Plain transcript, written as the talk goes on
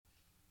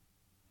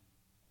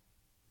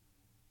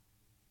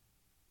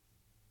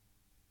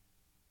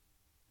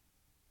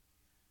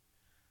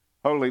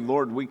Holy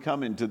Lord, we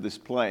come into this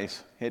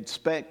place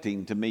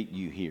expecting to meet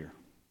you here.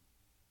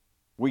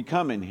 We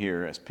come in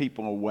here as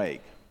people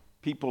awake,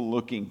 people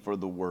looking for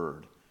the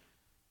word,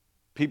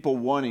 people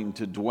wanting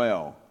to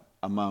dwell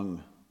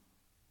among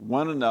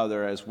one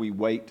another as we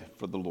wait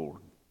for the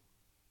Lord.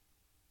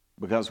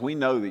 Because we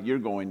know that you're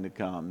going to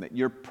come, that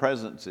your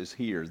presence is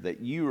here, that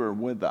you are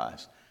with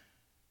us.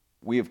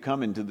 We have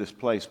come into this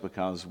place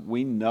because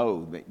we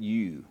know that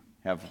you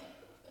have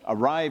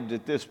arrived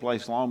at this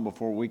place long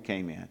before we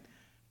came in.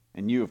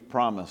 And you have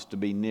promised to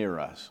be near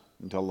us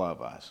and to love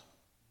us.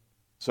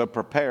 So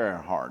prepare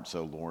our hearts,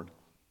 O Lord.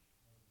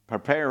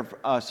 Prepare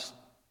us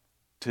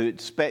to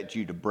expect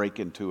you to break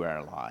into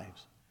our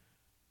lives.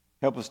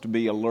 Help us to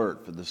be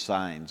alert for the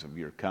signs of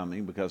your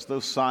coming, because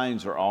those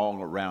signs are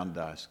all around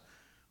us.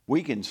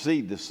 We can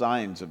see the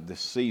signs of this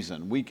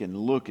season. We can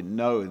look and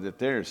know that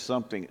there is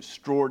something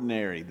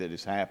extraordinary that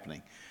is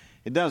happening.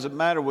 It doesn't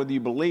matter whether you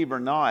believe or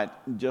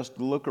not, just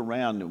look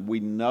around and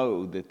we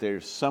know that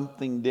there's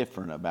something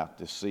different about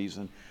this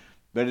season.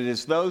 But it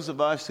is those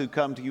of us who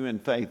come to you in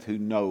faith who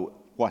know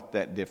what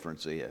that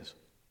difference is.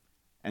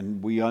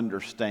 And we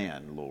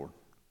understand, Lord,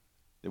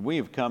 that we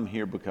have come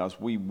here because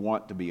we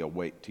want to be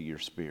awake to your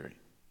Spirit.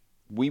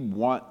 We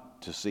want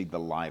to see the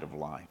light of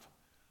life.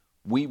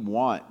 We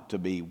want to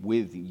be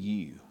with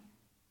you.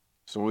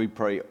 So we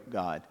pray,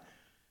 God,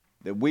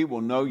 that we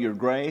will know your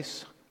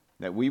grace,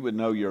 that we would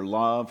know your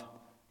love,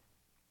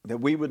 that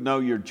we would know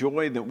your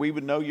joy, that we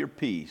would know your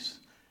peace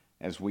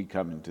as we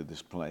come into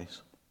this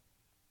place.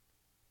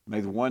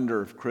 May the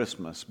wonder of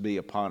Christmas be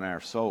upon our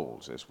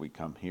souls as we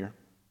come here.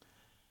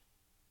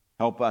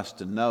 Help us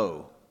to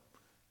know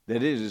that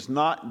it is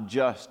not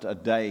just a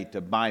day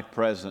to buy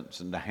presents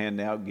and to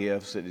hand out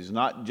gifts. It is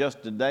not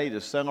just a day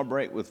to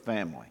celebrate with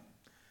family.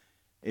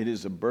 It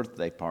is a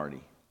birthday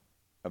party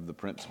of the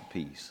Prince of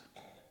Peace.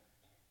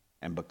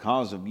 And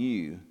because of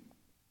you,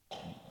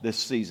 this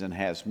season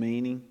has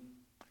meaning.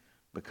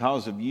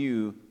 Because of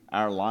you,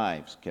 our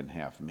lives can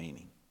have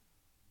meaning.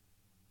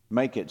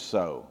 Make it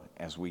so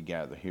as we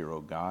gather here,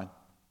 O God.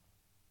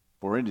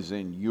 For it is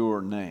in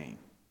your name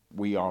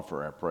we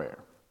offer our prayer.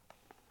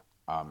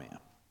 Amen.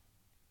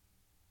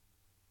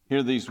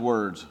 Hear these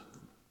words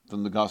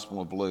from the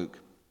Gospel of Luke.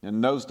 In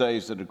those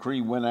days, a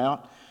decree went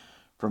out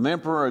from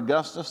Emperor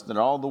Augustus that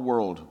all the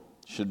world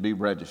should be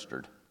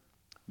registered.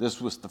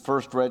 This was the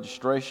first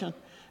registration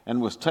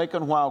and was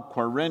taken while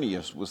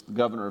Quirinius was the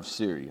governor of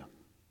Syria.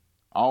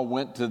 All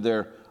went to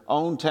their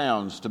own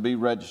towns to be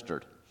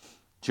registered.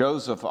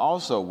 Joseph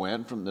also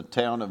went from the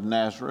town of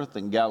Nazareth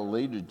in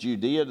Galilee to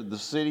Judea to the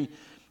city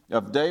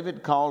of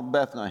David called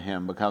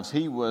Bethlehem, because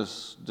he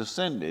was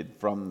descended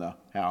from the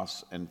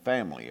house and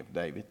family of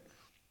David.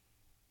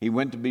 He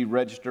went to be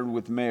registered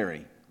with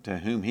Mary, to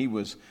whom he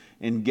was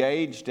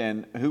engaged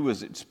and who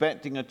was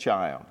expecting a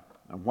child.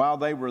 And while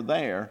they were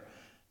there,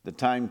 the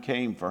time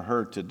came for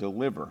her to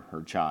deliver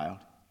her child.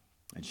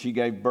 And she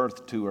gave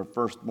birth to her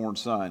firstborn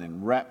son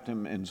and wrapped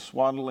him in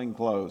swaddling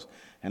clothes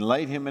and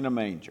laid him in a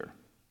manger,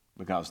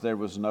 because there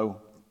was no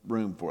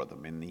room for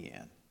them in the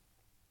inn.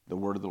 The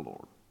word of the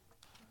Lord.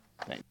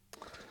 Thank you.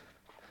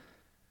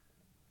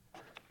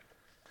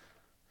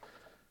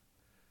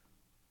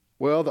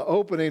 Well, the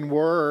opening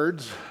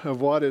words of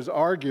what is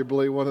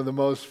arguably one of the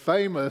most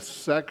famous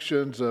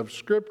sections of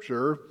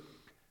Scripture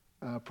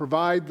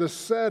provide the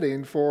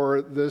setting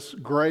for this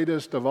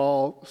greatest of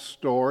all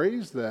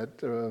stories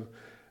that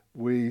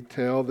we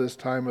tell this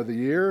time of the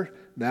year.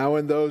 Now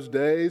in those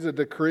days, a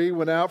decree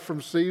went out from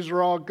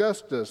Caesar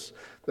Augustus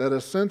that a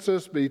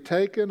census be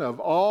taken of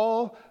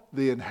all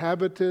the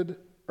inhabited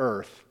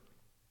earth.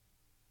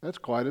 That's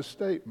quite a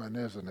statement,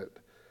 isn't it?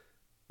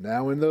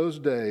 Now in those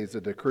days,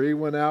 a decree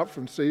went out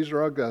from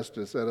Caesar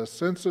Augustus that a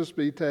census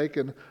be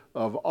taken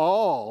of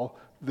all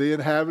the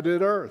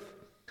inhabited earth.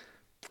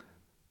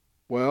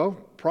 Well,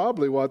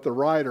 probably what the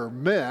writer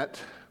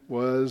meant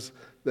was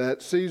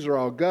that Caesar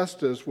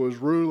Augustus was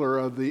ruler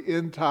of the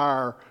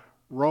entire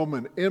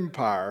Roman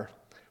Empire,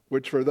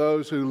 which for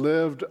those who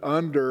lived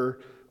under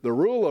the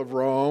rule of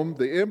Rome,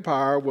 the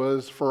empire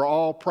was, for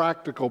all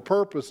practical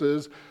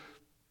purposes,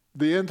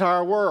 the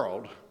entire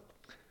world.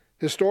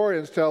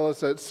 Historians tell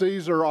us that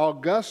Caesar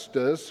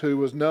Augustus, who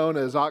was known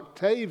as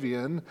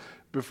Octavian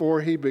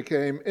before he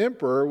became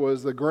emperor,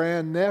 was the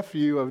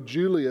grandnephew of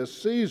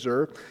Julius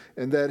Caesar,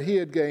 and that he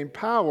had gained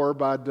power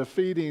by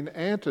defeating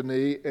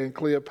Antony and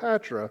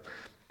Cleopatra.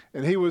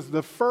 And he was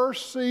the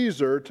first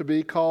Caesar to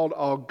be called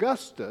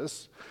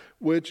Augustus,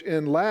 which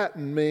in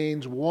Latin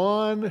means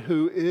one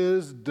who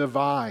is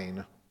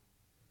divine.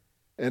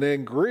 And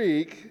in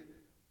Greek,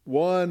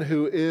 one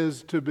who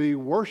is to be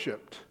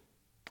worshiped.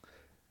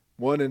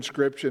 One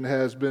inscription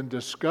has been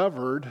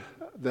discovered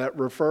that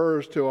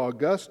refers to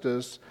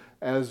Augustus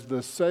as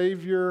the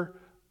Savior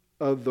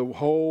of the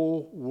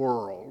whole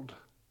world.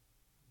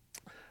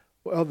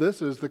 Well,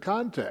 this is the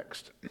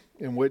context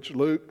in which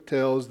Luke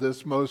tells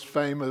this most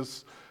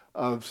famous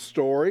of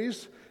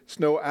stories. It's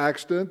no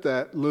accident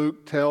that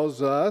Luke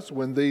tells us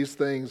when these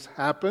things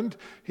happened,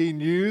 he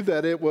knew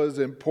that it was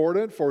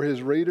important for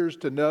his readers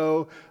to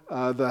know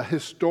the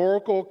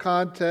historical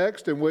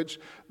context in which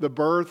the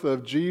birth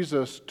of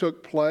Jesus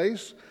took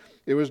place.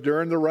 It was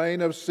during the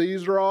reign of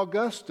Caesar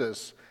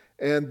Augustus,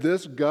 and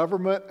this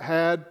government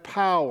had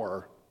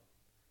power.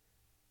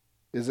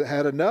 It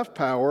had enough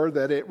power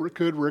that it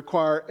could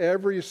require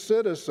every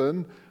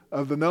citizen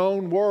of the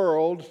known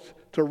world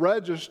to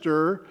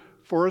register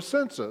for a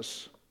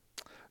census.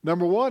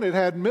 Number one, it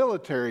had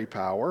military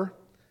power.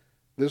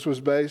 This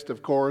was based,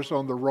 of course,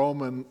 on the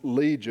Roman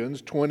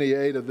legions,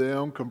 28 of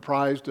them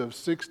comprised of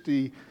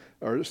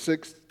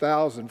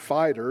 6,000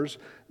 fighters.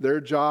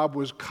 Their job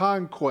was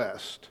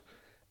conquest,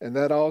 and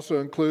that also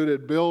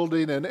included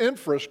building an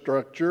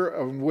infrastructure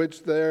on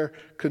which their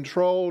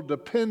control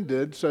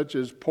depended, such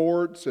as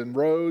ports and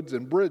roads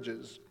and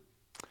bridges.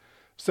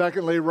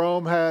 Secondly,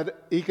 Rome had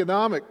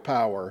economic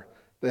power.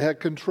 They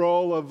had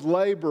control of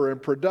labor and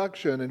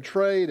production and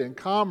trade and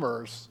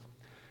commerce.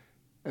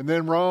 And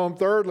then Rome,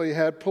 thirdly,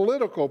 had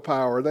political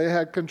power. They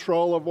had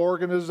control of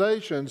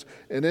organizations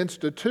and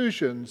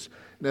institutions.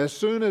 And as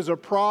soon as a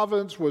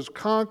province was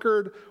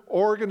conquered,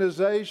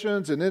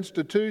 organizations and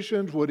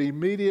institutions would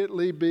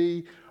immediately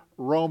be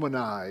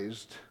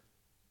Romanized.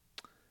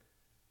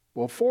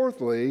 Well,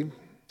 fourthly,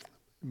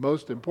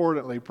 most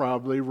importantly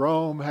probably,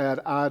 Rome had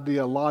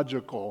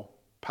ideological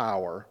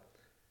power.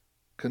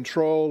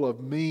 Control of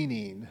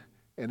meaning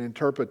and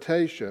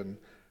interpretation.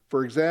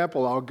 For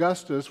example,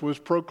 Augustus was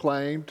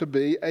proclaimed to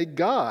be a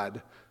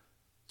god.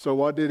 So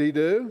what did he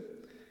do?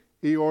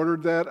 He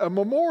ordered that a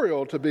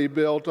memorial to be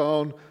built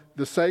on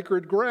the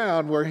sacred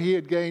ground where he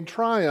had gained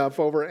triumph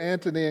over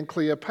Antony and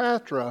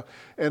Cleopatra.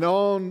 And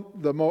on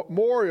the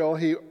memorial,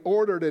 he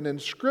ordered an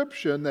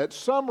inscription that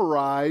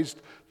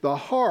summarized the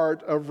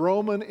heart of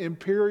Roman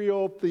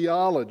imperial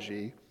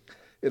theology.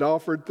 It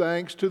offered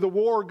thanks to the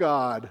war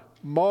god,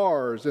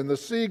 Mars, and the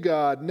sea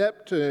god,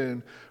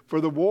 Neptune, for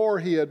the war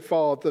he had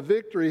fought, the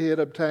victory he had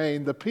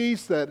obtained, the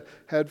peace that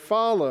had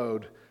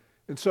followed.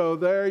 And so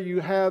there you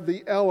have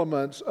the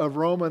elements of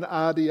Roman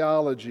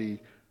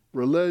ideology: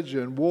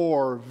 religion,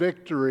 war,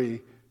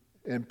 victory,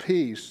 and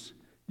peace.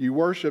 You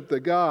worship the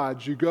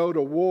gods, you go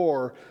to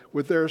war.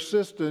 With their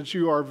assistance,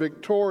 you are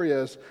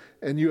victorious,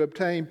 and you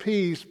obtain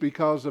peace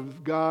because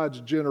of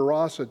God's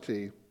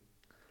generosity.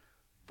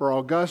 For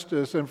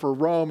Augustus and for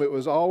Rome, it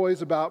was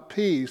always about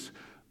peace,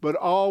 but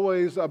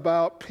always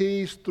about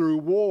peace through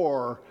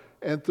war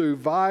and through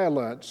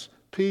violence,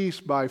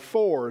 peace by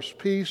force,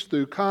 peace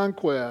through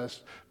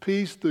conquest,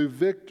 peace through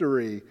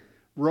victory.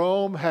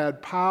 Rome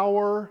had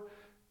power,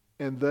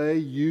 and they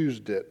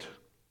used it.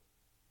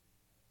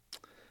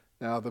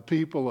 Now, the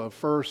people of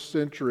first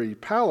century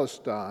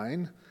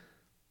Palestine,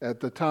 at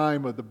the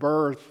time of the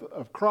birth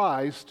of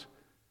Christ,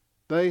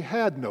 they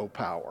had no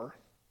power.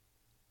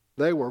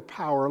 They were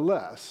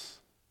powerless.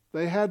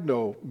 They had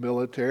no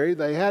military.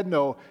 They had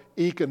no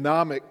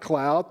economic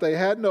clout. They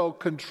had no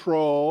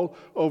control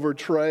over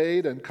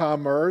trade and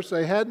commerce.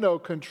 They had no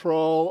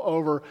control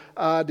over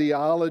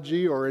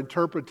ideology or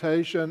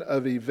interpretation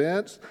of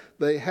events.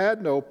 They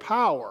had no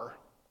power.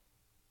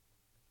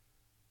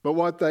 But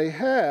what they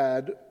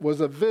had was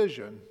a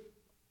vision,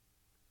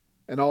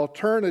 an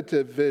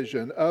alternative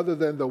vision other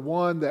than the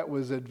one that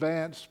was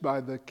advanced by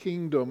the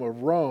kingdom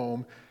of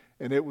Rome,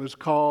 and it was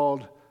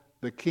called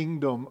the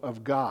kingdom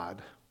of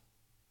God.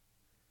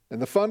 And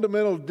the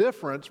fundamental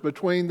difference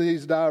between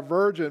these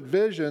divergent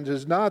visions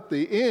is not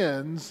the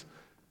ends,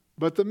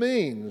 but the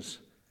means.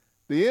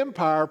 The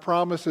empire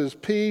promises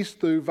peace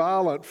through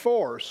violent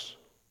force.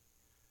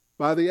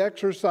 By the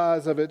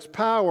exercise of its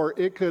power,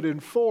 it could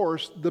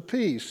enforce the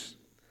peace.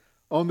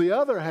 On the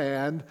other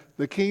hand,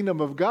 the kingdom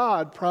of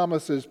God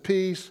promises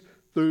peace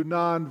through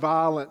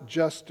nonviolent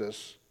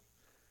justice.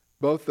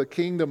 Both the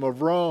kingdom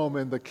of Rome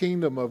and the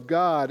kingdom of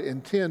God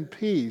intend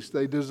peace.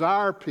 They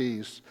desire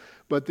peace.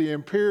 But the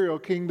imperial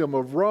kingdom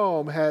of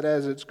Rome had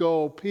as its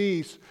goal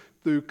peace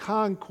through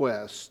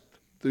conquest,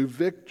 through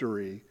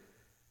victory,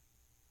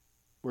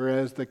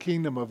 whereas the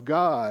kingdom of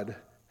God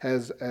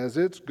has as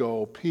its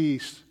goal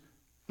peace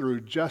through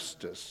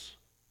justice.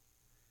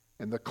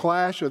 And the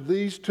clash of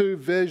these two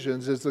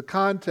visions is the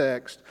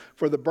context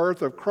for the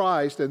birth of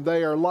Christ, and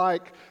they are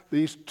like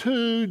these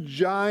two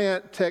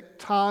giant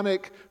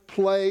tectonic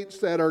plates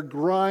that are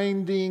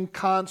grinding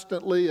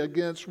constantly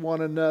against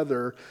one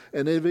another.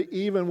 And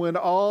even when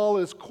all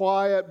is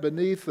quiet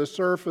beneath the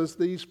surface,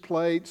 these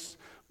plates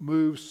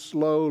move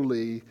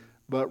slowly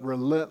but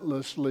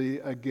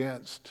relentlessly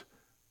against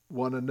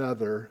one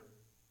another.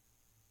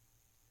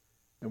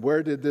 And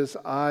where did this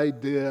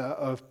idea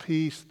of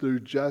peace through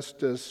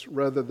justice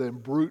rather than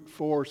brute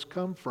force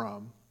come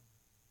from?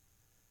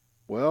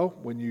 Well,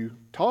 when you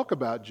talk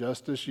about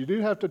justice, you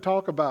do have to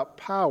talk about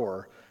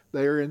power.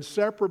 They are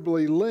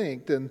inseparably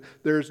linked, and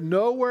there's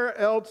nowhere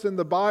else in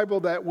the Bible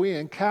that we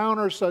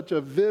encounter such a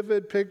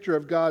vivid picture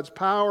of God's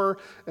power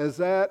as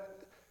that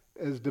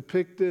is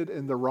depicted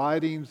in the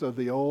writings of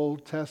the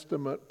Old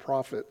Testament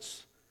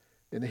prophets.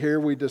 And here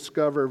we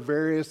discover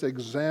various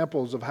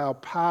examples of how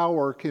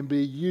power can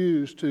be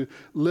used to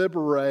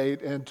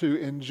liberate and to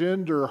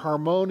engender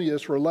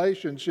harmonious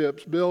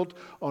relationships built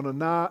on a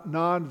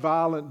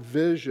nonviolent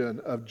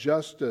vision of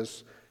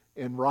justice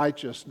and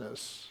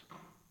righteousness.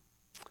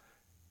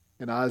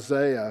 In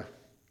Isaiah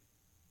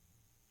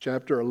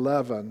chapter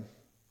 11,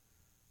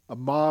 a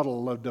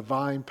model of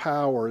divine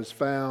power is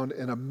found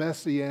in a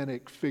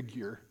messianic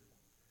figure,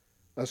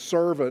 a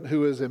servant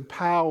who is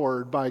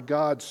empowered by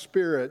God's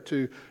Spirit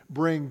to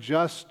bring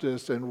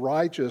justice and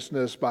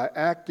righteousness by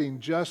acting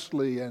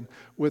justly and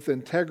with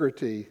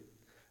integrity.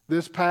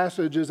 This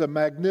passage is a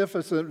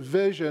magnificent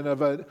vision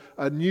of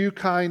a new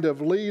kind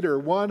of leader,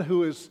 one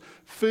who is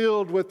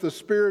filled with the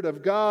Spirit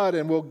of God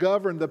and will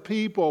govern the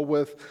people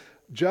with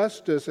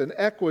justice and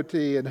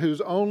equity, and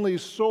whose only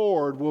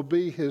sword will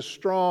be his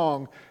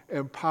strong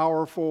and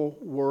powerful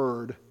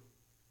word.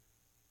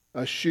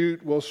 A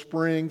shoot will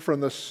spring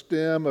from the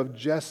stem of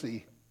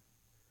Jesse,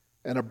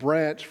 and a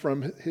branch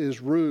from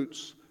his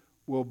roots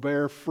will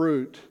bear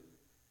fruit.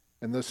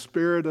 And the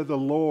Spirit of the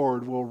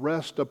Lord will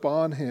rest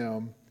upon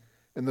him,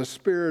 and the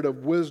Spirit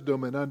of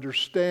wisdom and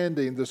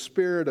understanding, the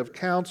Spirit of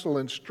counsel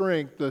and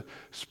strength, the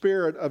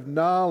Spirit of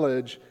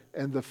knowledge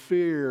and the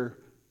fear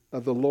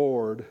of the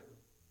Lord.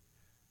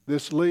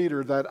 This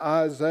leader that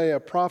Isaiah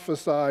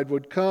prophesied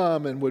would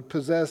come and would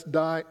possess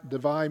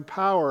divine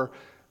power,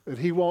 that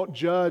he won't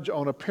judge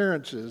on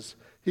appearances.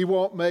 He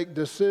won't make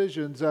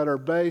decisions that are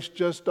based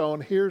just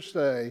on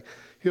hearsay.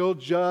 He'll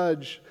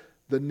judge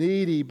the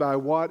needy by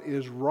what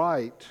is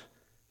right.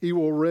 He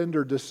will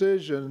render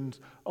decisions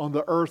on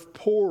the earth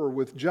poor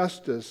with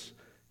justice.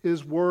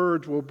 His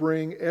words will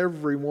bring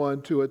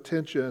everyone to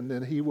attention,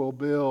 and he will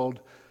build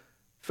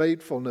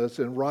faithfulness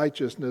and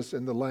righteousness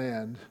in the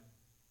land.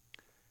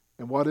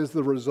 And what is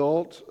the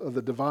result of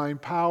the divine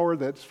power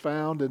that's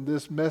found in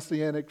this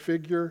messianic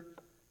figure?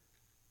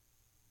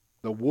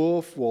 The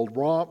wolf will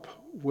romp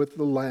with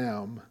the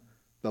lamb.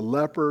 The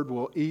leopard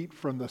will eat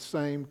from the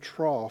same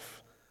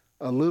trough.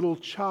 A little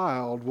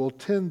child will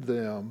tend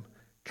them.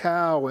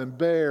 Cow and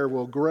bear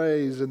will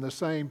graze in the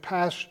same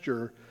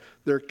pasture.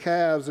 Their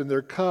calves and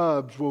their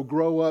cubs will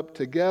grow up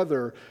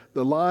together.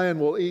 The lion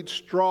will eat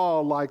straw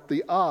like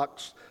the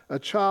ox. A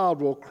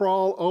child will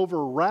crawl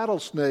over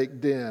rattlesnake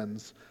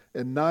dens,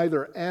 and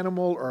neither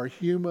animal or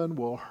human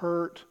will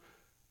hurt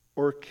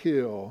or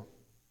kill.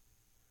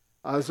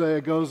 Isaiah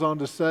goes on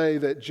to say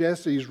that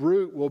Jesse's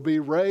root will be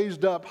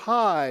raised up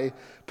high,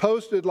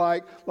 posted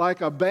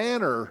like a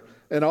banner,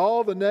 and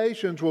all the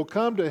nations will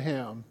come to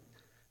him.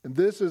 And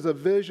this is a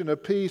vision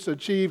of peace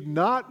achieved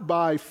not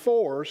by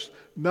force,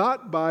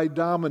 not by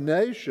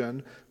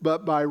domination,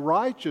 but by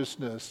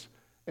righteousness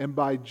and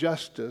by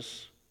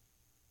justice.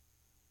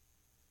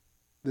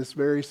 This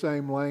very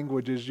same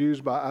language is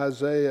used by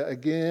Isaiah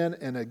again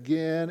and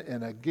again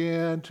and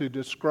again to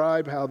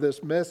describe how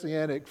this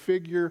messianic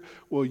figure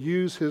will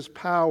use his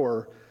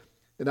power.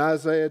 In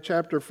Isaiah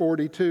chapter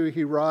 42,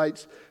 he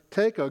writes,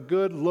 "Take a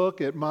good look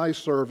at my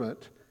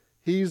servant.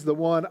 He's the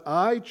one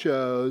I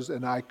chose,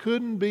 and I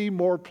couldn't be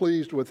more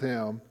pleased with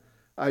him.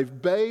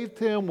 I've bathed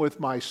him with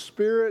my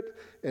Spirit,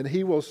 and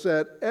he will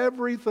set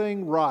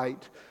everything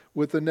right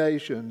with the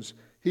nations.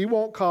 He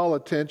won't call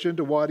attention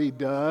to what he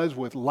does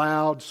with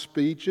loud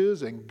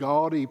speeches and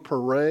gaudy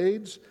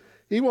parades.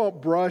 He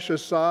won't brush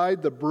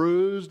aside the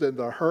bruised and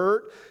the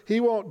hurt. He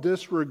won't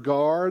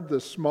disregard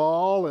the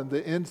small and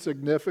the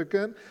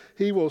insignificant.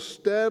 He will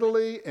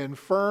steadily and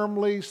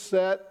firmly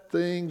set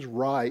things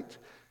right.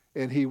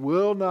 And he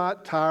will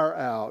not tire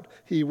out.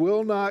 He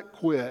will not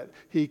quit.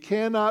 He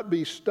cannot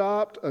be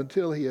stopped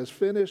until he has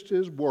finished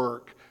his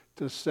work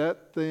to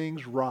set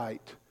things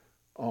right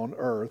on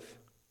earth."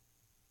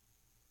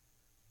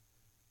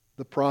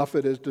 The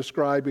prophet is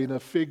describing a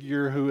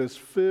figure who is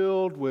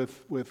filled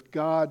with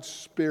God's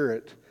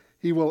Spirit.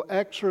 He will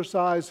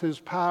exercise his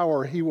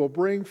power. He will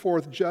bring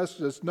forth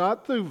justice,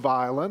 not through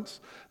violence,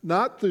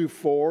 not through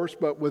force,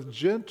 but with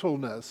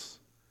gentleness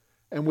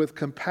and with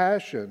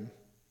compassion.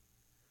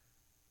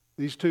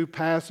 These two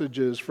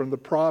passages from the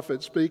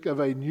prophet speak of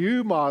a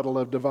new model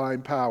of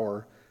divine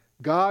power,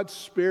 God's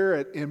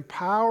Spirit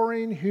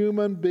empowering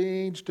human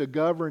beings to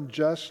govern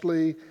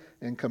justly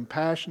and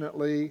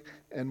compassionately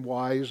and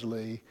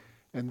wisely.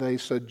 And they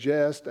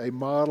suggest a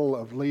model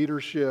of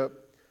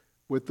leadership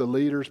with the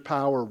leader's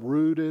power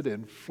rooted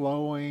and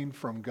flowing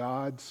from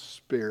God's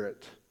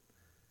Spirit.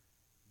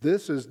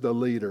 This is the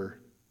leader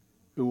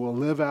who will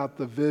live out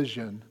the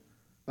vision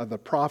of the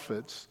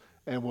prophets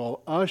and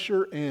will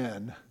usher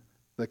in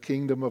the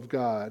kingdom of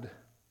God.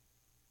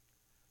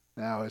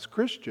 Now, as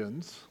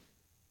Christians,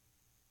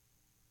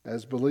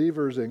 as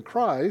believers in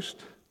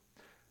Christ,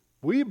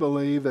 we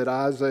believe that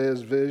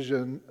Isaiah's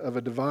vision of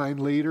a divine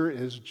leader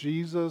is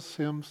Jesus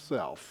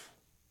himself.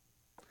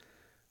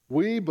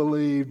 We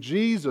believe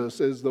Jesus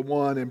is the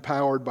one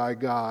empowered by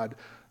God,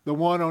 the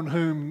one on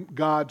whom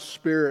God's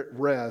Spirit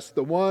rests,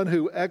 the one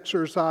who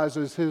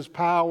exercises his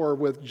power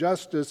with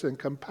justice and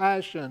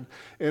compassion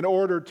in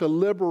order to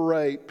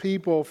liberate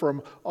people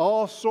from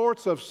all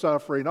sorts of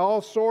suffering,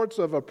 all sorts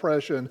of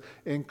oppression,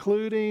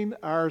 including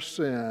our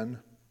sin.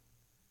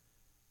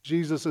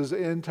 Jesus'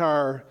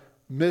 entire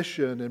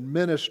mission and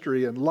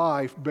ministry and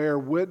life bear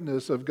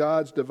witness of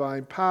God's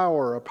divine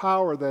power, a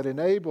power that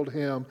enabled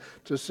him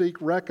to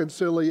seek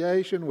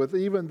reconciliation with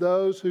even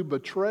those who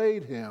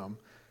betrayed him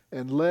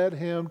and led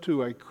him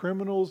to a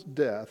criminal's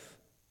death.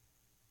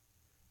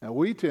 Now,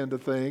 we tend to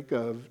think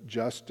of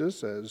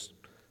justice as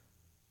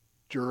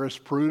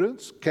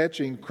jurisprudence,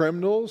 catching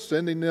criminals,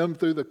 sending them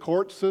through the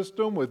court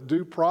system with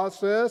due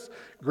process,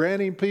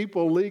 granting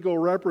people legal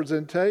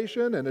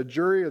representation and a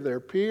jury of their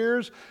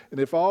peers. And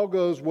if all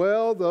goes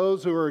well,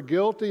 those who are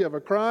guilty of a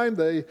crime,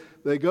 they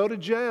go to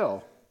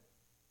jail.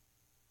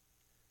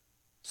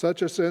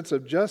 Such a sense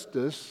of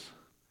justice,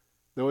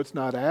 though it's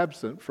not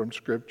absent from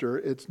Scripture,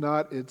 it's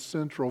not its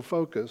central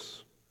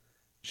focus.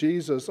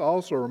 Jesus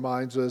also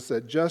reminds us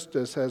that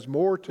justice has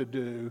more to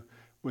do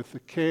with the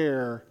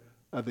care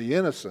of the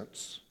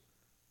innocents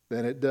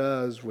than it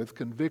does with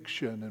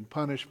conviction and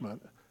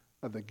punishment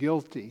of the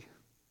guilty.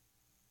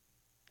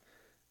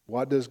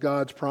 What does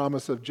God's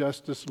promise of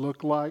justice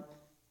look like?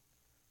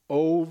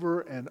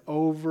 Over and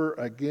over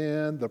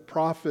again, the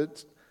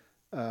prophets,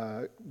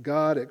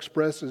 God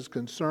expresses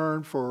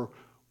concern for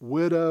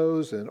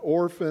widows and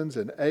orphans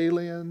and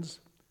aliens,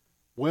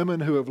 women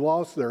who have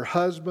lost their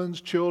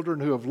husbands, children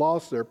who have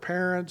lost their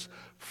parents,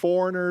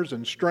 foreigners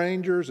and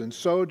strangers and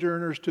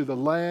sojourners to the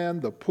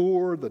land, the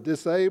poor, the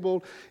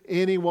disabled,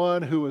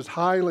 anyone who is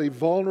highly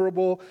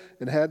vulnerable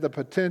and had the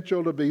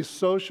potential to be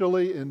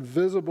socially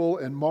invisible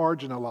and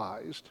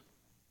marginalized.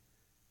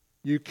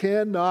 You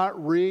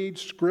cannot read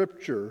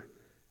Scripture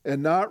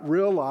and not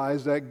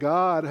realize that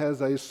God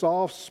has a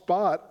soft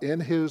spot in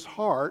his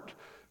heart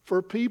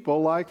for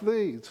people like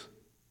these.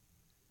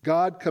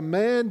 God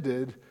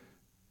commanded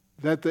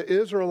that the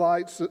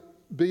Israelites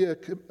be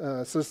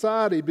a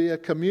society, be a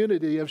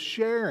community of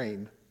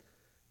sharing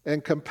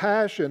and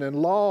compassion, and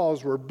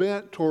laws were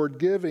bent toward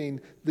giving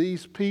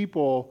these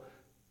people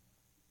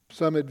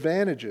some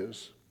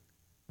advantages.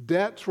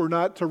 Debts were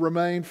not to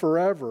remain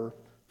forever.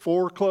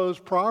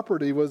 Foreclosed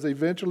property was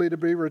eventually to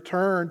be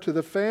returned to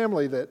the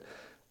family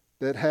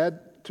that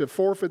had to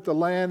forfeit the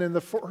land in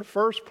the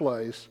first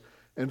place,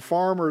 and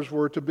farmers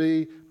were to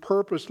be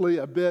purposely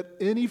a bit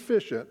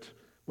inefficient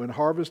when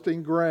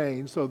harvesting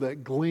grain so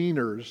that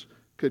gleaners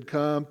could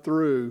come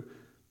through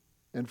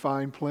and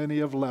find plenty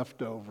of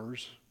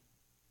leftovers.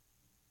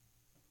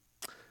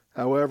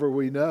 However,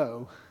 we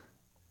know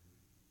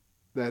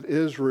that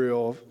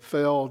Israel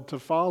failed to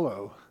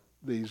follow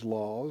these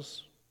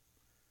laws.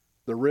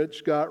 The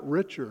rich got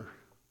richer.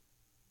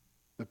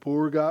 The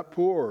poor got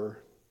poorer.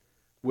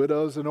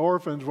 Widows and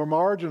orphans were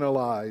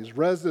marginalized.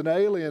 Resident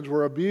aliens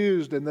were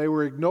abused and they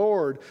were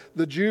ignored.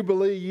 The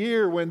Jubilee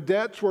year, when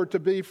debts were to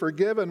be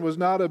forgiven, was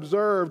not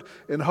observed,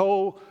 and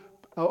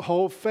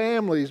whole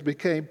families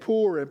became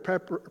poor in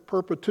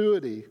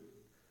perpetuity.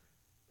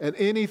 And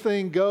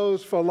anything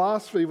goes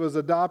philosophy was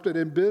adopted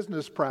in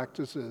business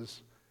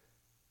practices.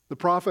 The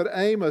prophet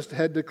Amos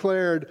had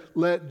declared,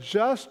 "Let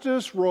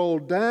justice roll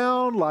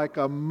down like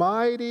a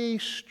mighty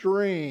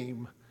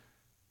stream."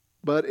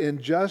 But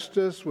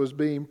injustice was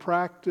being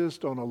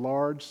practiced on a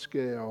large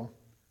scale.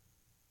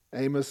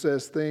 Amos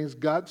says things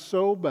got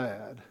so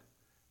bad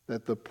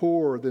that the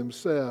poor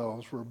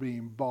themselves were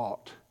being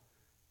bought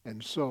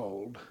and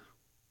sold.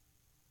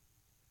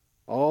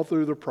 All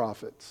through the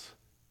prophets,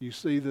 you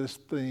see this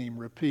theme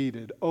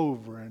repeated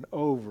over and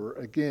over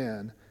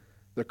again.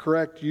 The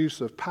correct use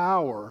of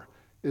power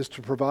is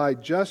to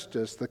provide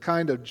justice, the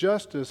kind of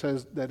justice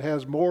that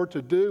has more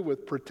to do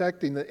with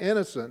protecting the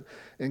innocent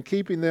and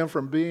keeping them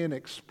from being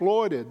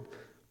exploited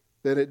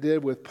than it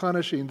did with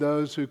punishing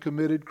those who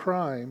committed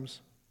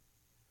crimes.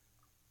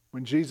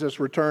 When Jesus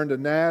returned to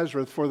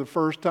Nazareth for the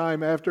first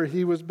time after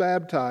he was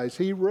baptized,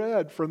 he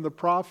read from the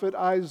prophet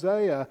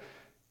Isaiah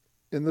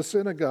in the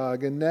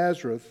synagogue in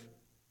Nazareth.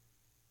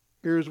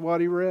 Here's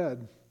what he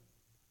read.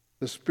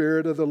 "The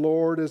Spirit of the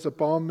Lord is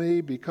upon me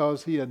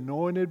because he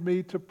anointed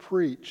me to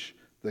preach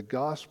the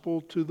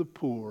gospel to the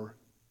poor.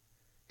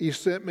 He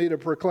sent me to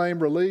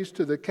proclaim release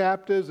to the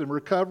captives and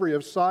recovery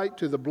of sight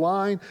to the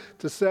blind,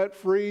 to set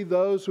free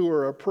those who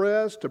are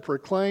oppressed, to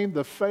proclaim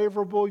the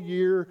favorable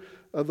year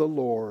of the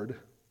Lord."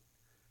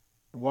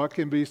 And what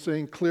can be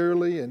seen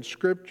clearly in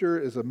Scripture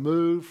is a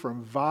move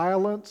from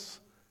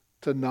violence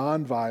to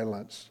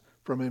nonviolence,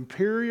 from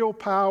imperial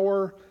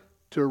power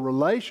to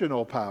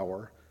relational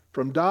power,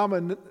 from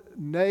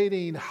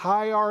dominating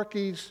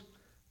hierarchies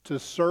to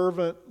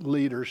servant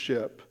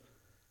leadership.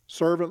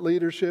 Servant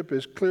leadership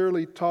is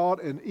clearly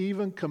taught and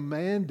even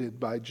commanded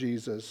by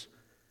Jesus,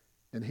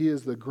 and he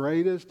is the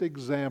greatest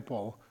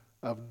example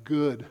of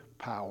good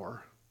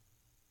power.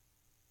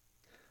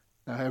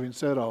 Now, having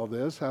said all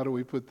this, how do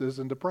we put this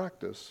into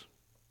practice?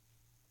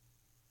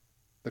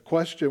 The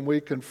question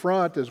we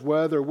confront is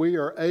whether we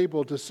are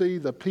able to see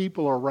the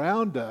people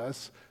around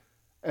us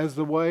as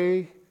the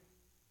way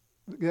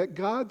that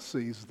God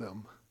sees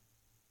them.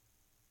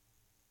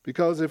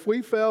 Because if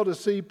we fail to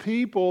see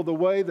people the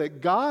way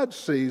that God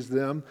sees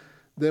them,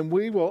 then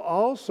we will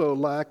also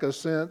lack a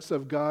sense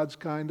of God's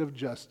kind of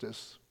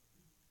justice.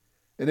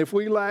 And if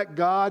we lack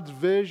God's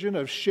vision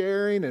of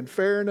sharing and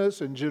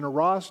fairness and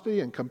generosity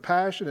and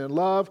compassion and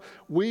love,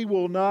 we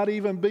will not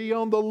even be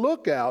on the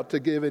lookout to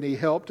give any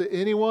help to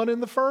anyone in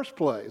the first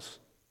place.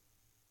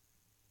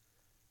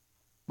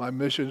 My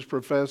missions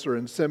professor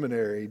in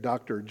seminary,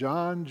 Dr.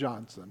 John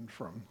Johnson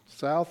from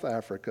South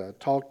Africa,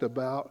 talked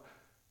about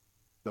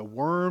the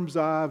worm's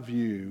eye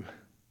view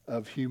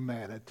of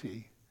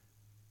humanity,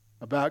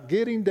 about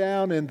getting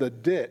down in the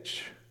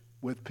ditch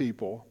with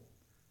people,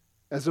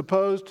 as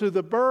opposed to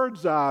the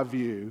bird's eye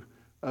view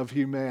of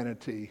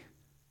humanity,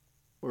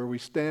 where we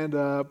stand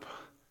up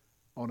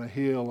on a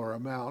hill or a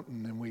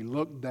mountain and we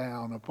look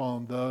down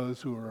upon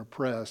those who are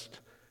oppressed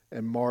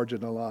and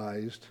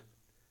marginalized.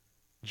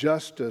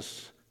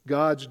 Justice,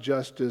 God's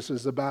justice,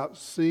 is about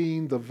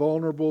seeing the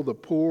vulnerable, the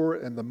poor,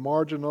 and the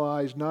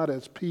marginalized not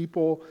as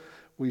people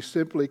we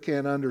simply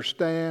can't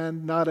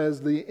understand, not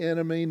as the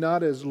enemy,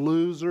 not as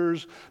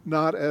losers,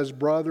 not as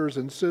brothers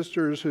and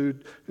sisters who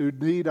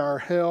need our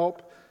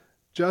help.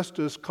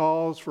 Justice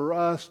calls for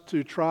us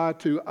to try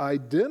to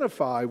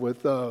identify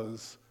with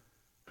those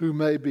who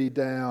may be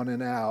down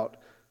and out,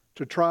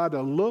 to try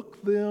to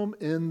look them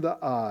in the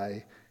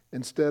eye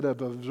instead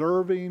of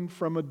observing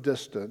from a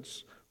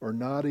distance or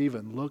not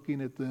even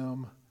looking at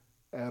them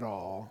at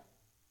all.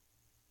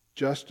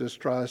 Justice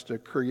tries to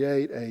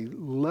create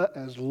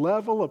as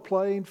level a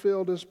playing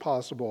field as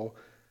possible,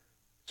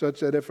 such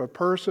that if a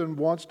person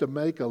wants to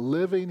make a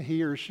living,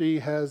 he or she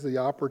has the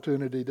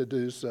opportunity to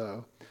do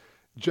so.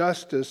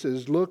 Justice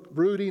is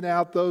rooting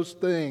out those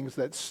things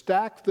that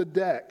stack the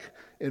deck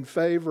in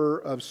favor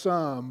of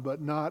some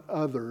but not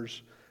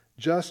others.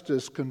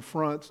 Justice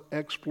confronts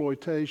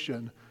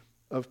exploitation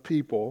of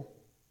people.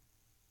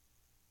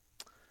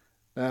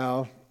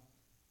 Now,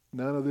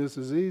 none of this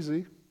is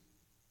easy.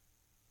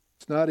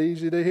 It's not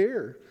easy to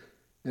hear.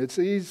 It's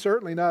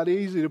certainly not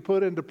easy to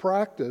put into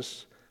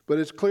practice, but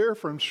it's clear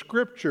from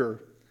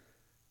Scripture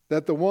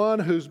that the one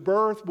whose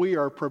birth we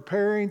are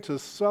preparing to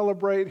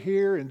celebrate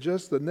here in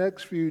just the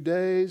next few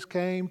days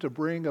came to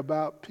bring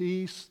about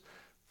peace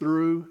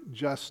through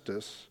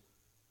justice.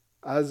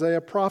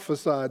 Isaiah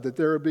prophesied that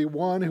there would be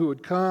one who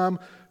would come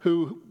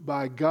who,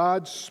 by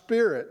God's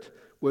Spirit,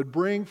 would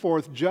bring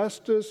forth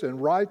justice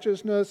and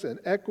righteousness and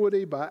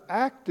equity by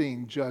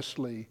acting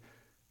justly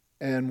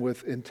and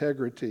with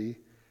integrity.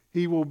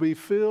 He will be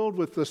filled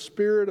with the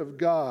Spirit of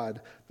God.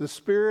 The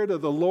Spirit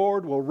of the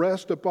Lord will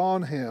rest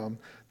upon him.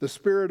 The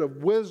Spirit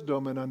of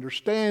wisdom and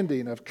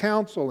understanding, of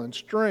counsel and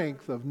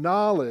strength, of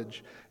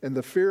knowledge and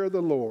the fear of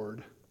the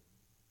Lord.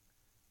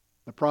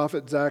 The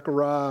prophet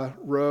Zechariah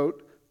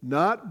wrote,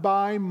 "Not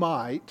by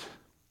might,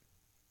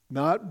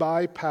 not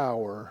by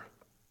power,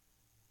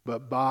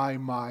 but by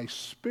my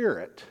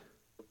Spirit,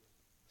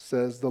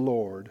 says the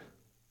Lord."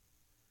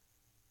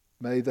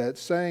 May that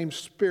same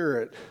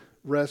Spirit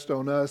rest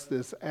on us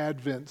this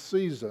Advent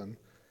season,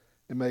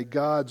 and may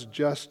God's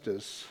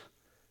justice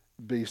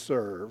be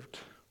served.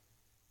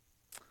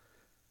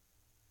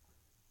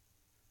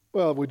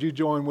 Well, would you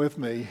join with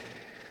me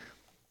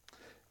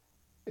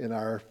in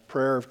our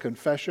prayer of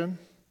confession?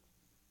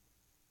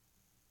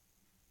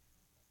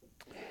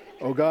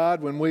 O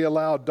God, when we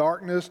allow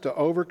darkness to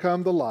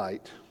overcome the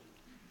light,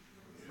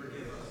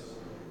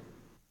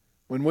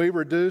 when we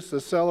reduce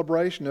the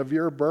celebration of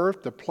your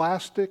birth to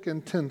plastic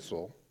and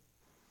tinsel,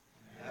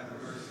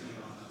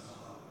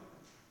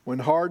 when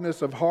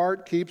hardness of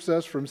heart keeps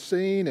us from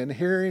seeing and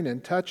hearing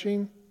and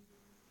touching,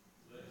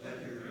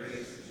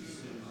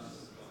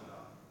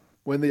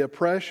 when the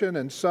oppression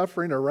and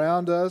suffering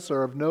around us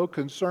are of no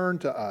concern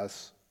to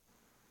us,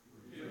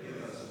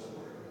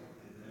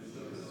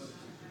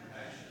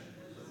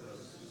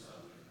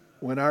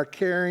 when our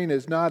caring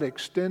is not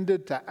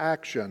extended to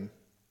action,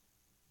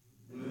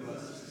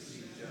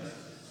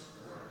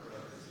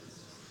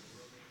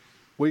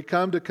 we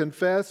come to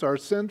confess our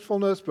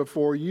sinfulness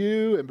before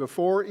you and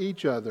before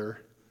each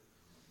other.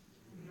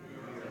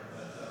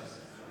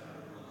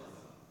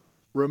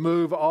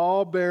 Remove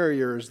all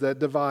barriers that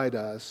divide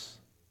us.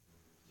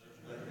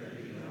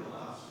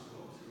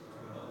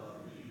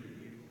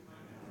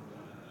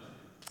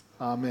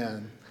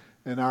 Amen.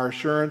 And our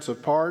assurance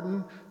of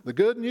pardon. The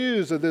good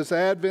news of this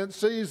Advent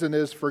season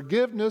is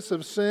forgiveness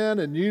of sin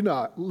and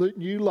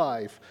new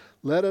life.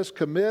 Let us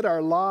commit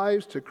our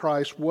lives to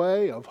Christ's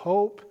way of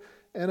hope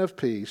and of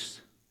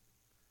peace.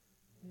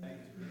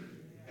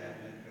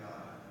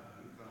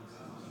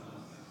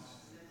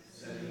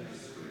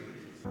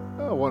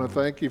 I want to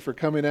thank you for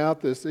coming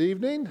out this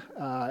evening.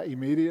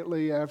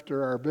 Immediately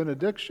after our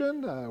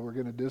benediction, we're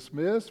going to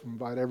dismiss,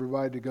 invite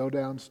everybody to go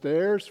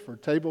downstairs for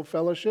table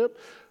fellowship.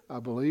 I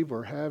believe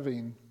we're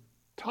having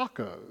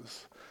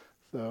tacos,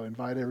 so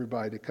invite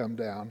everybody to come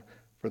down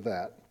for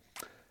that.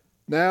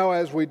 Now,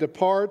 as we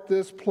depart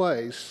this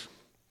place,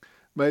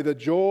 may the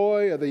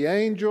joy of the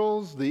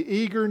angels, the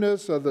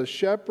eagerness of the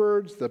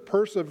shepherds, the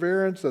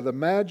perseverance of the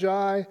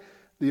Magi,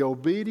 the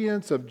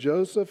obedience of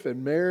Joseph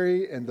and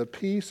Mary and the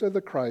peace of the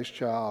Christ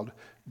child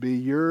be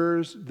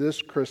yours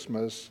this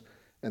Christmas,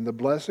 and the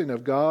blessing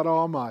of God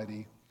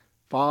Almighty,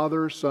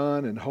 Father,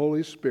 Son, and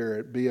Holy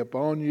Spirit be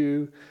upon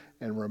you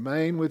and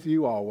remain with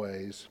you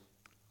always.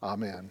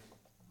 Amen.